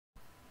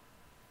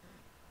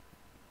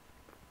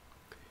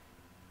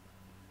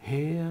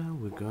here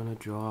we're gonna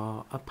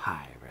draw a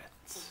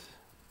pirate.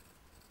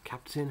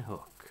 Captain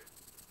Hook.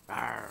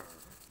 Arr.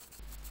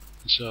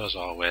 And so as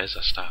always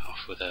I start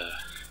off with a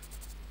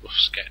rough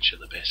sketch of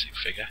the basic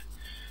figure.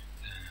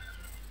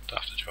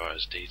 Don't have to draw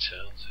as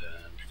detailed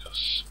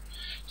because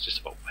it's just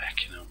about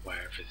working out where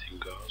everything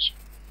goes.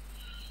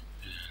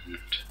 And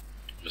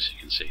obviously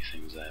you can see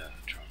things there,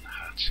 drawing the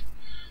hat,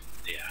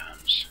 the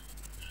arms,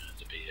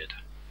 the beard.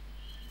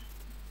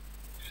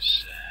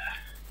 Because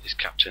this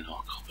Captain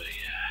Hook will be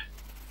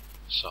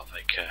sort of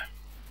like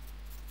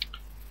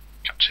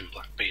Captain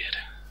Blackbeard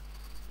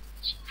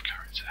sort of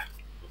character,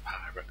 a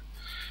pirate.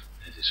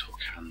 There's his hook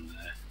hand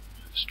there,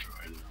 just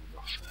drawing real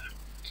rough there.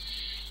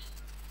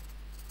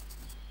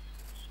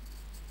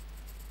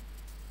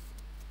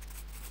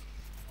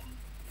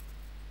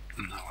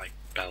 And that like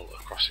belt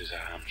across his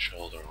arm,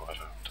 shoulder or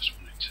whatever, I just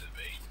want it to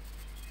be,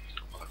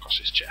 well, across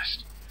his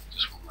chest.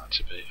 Just want that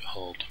to be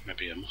hold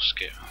maybe a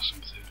musket or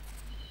something.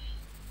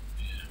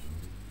 Yeah.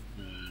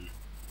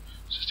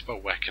 It's just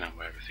about working out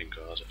where everything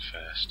goes at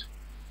first.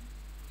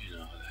 You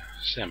know,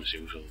 same as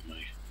usual with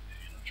my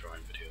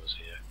drawing videos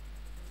here.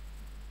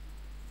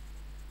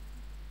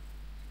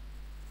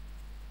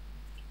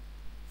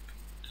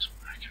 Just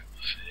work out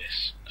the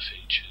face, the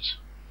features,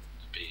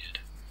 the beard.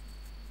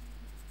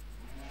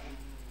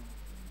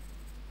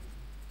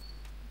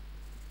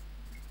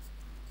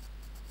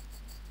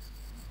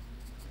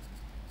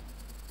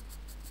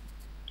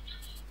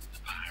 The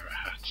pirate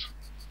hat.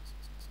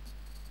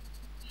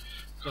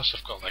 Of course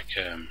I've got like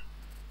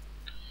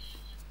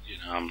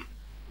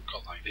I've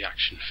got like the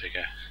action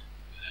figure,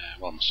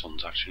 well, my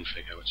son's action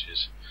figure, which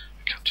is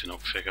a Captain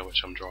Hook figure,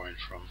 which I'm drawing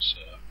from, so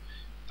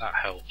that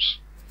helps,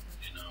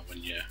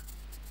 when you're,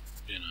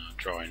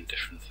 drawing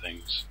different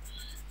things.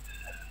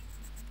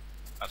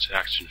 Actually,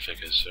 action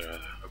figures are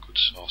a good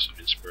source of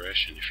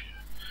inspiration if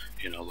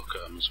you, look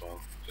at them as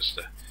well, because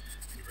they're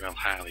real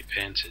highly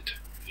painted,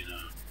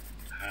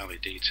 highly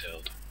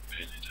detailed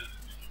painted,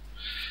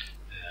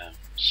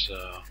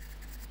 so,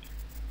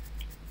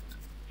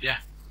 yeah,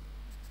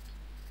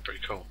 pretty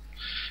cool.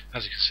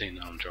 As you can see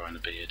now, I'm drawing a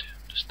beard,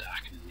 just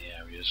darkening the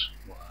areas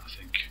what I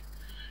think,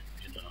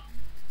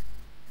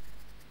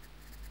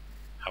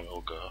 how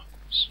it'll go.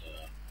 So,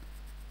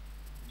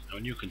 I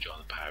mean, you can draw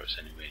the pirates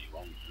any way you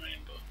want,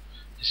 but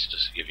this is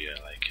just to give you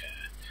like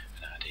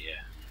an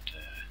idea and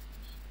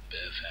a bit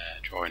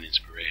of drawing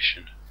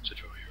inspiration to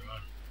draw your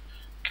own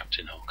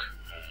Captain Hook.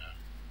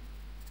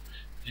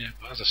 Yeah,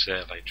 but as I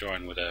say, like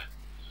drawing with a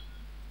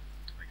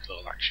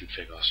little action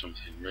figure or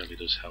something really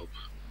does help,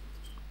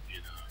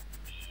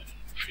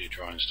 for your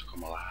drawings to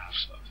come alive,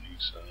 sort of thing.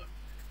 So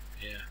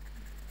yeah,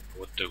 I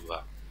would do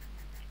that.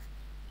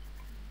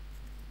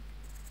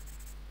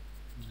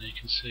 And you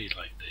can see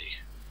like the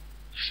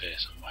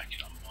face I'm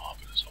working on more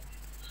because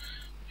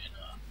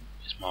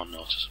it's more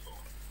noticeable,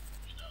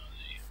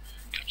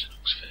 the Captain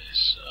Hook's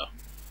face. So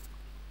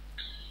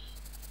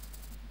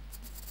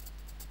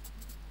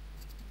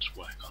just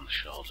work on the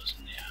shoulders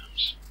and the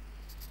arms.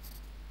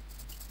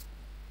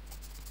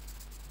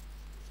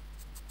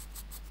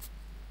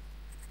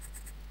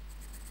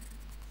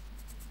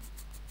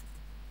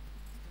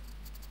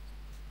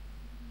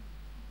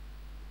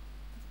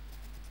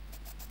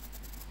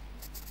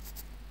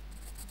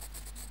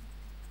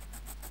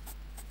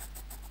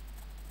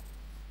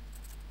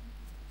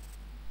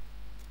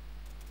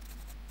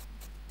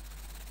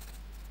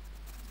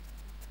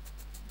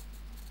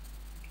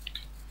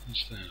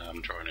 Instead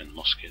I'm drawing in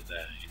musket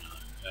there,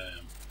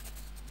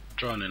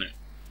 drawing it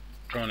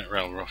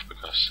real rough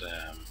because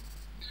I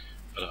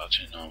don't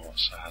actually know what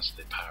size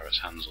the pirate's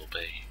hands will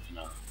be,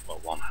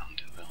 what one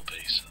hand it will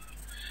be, so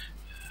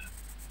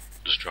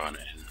just drawing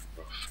it in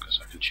rough because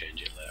I can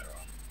change it later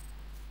on.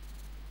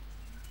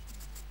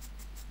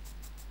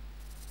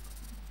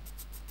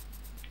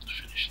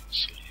 Finish that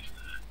sleeve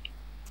there.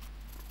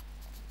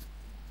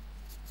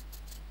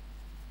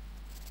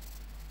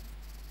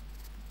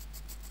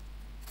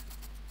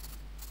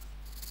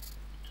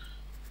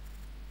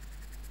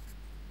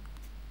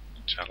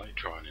 I like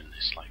drawing in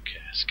this like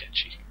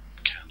sketchy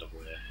kind of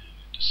way.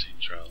 It just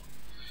seems real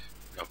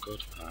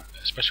good,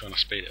 especially when I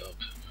speed it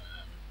up.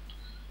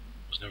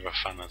 I was never a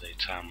fan of the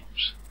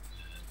time-lapse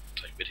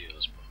type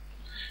videos, but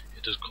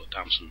it does cut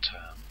down some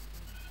time.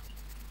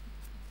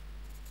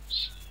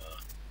 So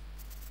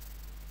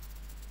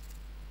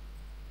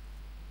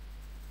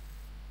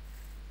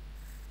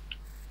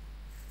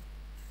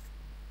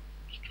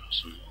just draw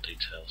some little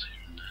details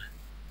here and there.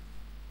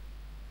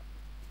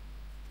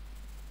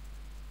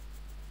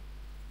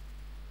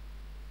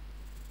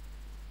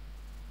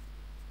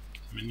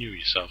 I mean, you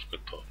yourself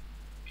could put,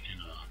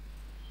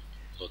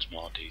 loads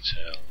more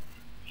detail,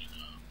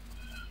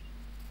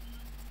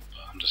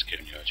 but I'm just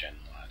giving you a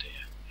general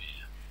idea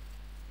here.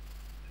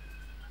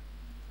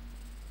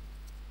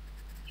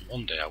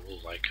 One day I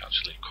will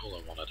actually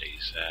colour one of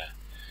these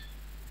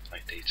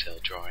like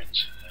detailed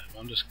drawings.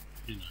 I'm just,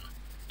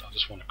 I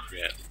just want to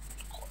create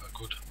quite a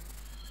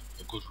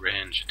good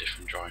range of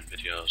different drawing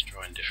videos,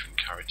 drawing different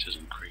characters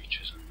and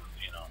creatures, and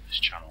on this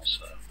channel.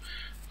 So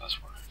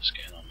that's why I'm just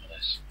getting on with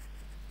this.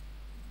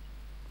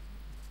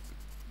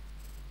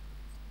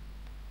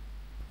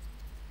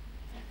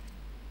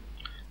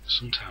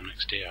 sometime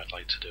next year I'd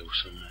like to do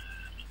some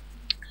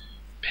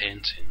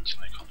paintings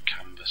like on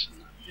canvas and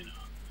that, you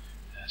know,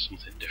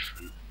 something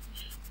different.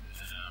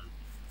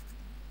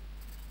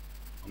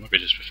 Or maybe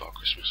just before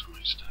Christmas I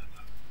might start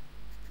that.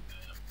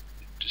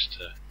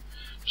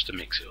 Just to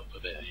mix it up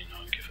a bit, you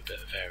know, and give a bit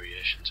of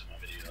variation to my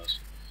videos.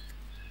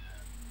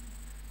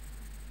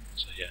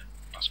 So yeah,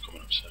 that's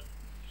coming up soon.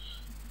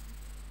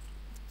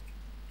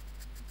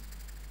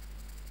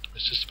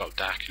 It's just about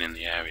darkening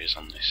the areas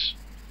on this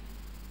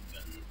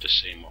and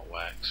just seeing what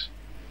works.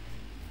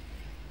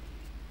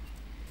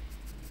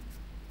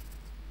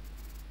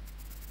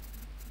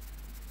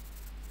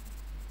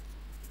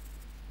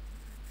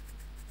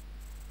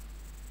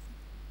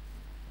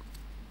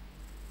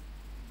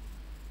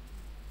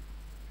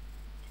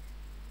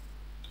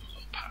 Do a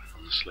little pattern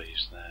on the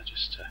sleeves there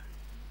just to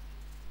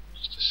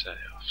set it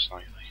off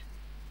slightly.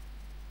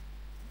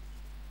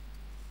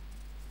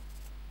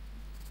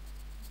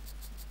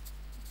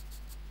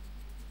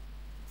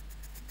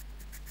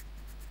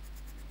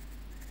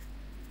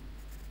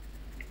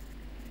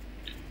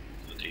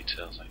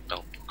 Details like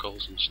belt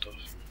buckles and stuff,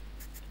 and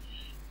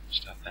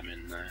just add them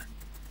in there.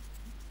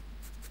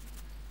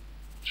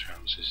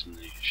 Trousers and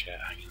the shirt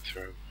hanging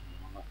through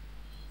and all that.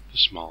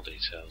 Just small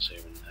details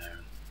here and there,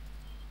 and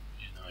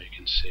you know, you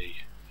can see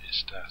it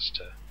starts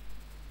to,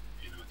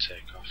 you know,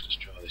 take off.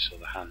 Just draw this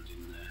other hand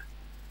in there.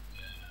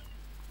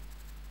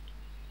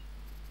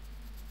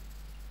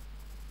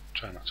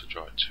 Try not to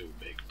draw it too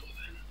big, but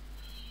then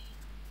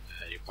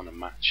you want to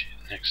match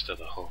it next to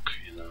the hook,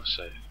 you know,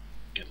 so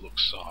it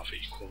looks sort of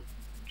equal.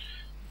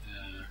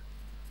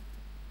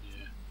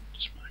 Yeah,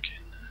 just mark it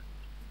in there.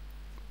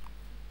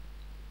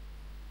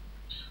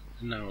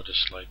 And now I'll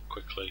just like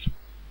quickly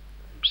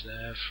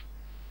observe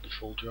the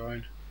full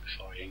drawing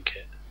before I ink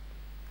it.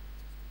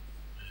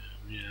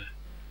 Yeah,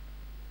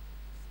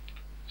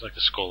 it's like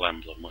a skull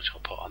emblem which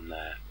I'll put on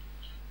there.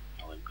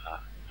 I'll ink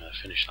that.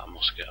 Finish that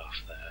musket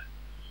off there.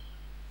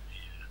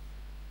 Yeah,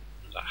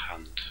 and that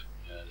hand.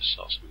 Just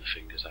sort some of the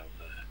fingers out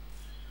there,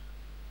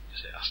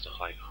 because it has to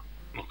like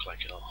look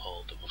like it'll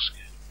hold the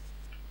musket.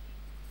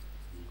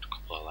 And a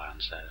couple of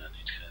lines there that I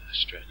need to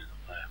straighten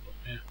up there, but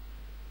yeah,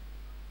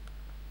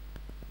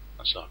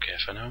 that's okay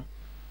for now.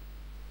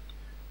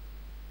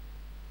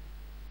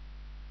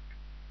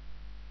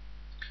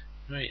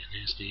 Right, and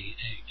here's the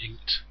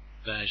inked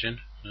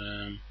version.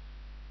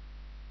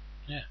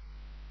 Yeah,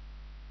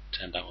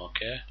 turned out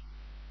okay.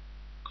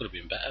 Could have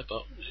been better,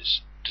 but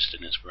it's just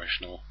an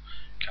inspirational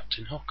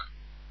Captain Hook.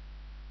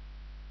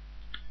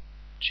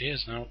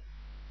 Cheers now.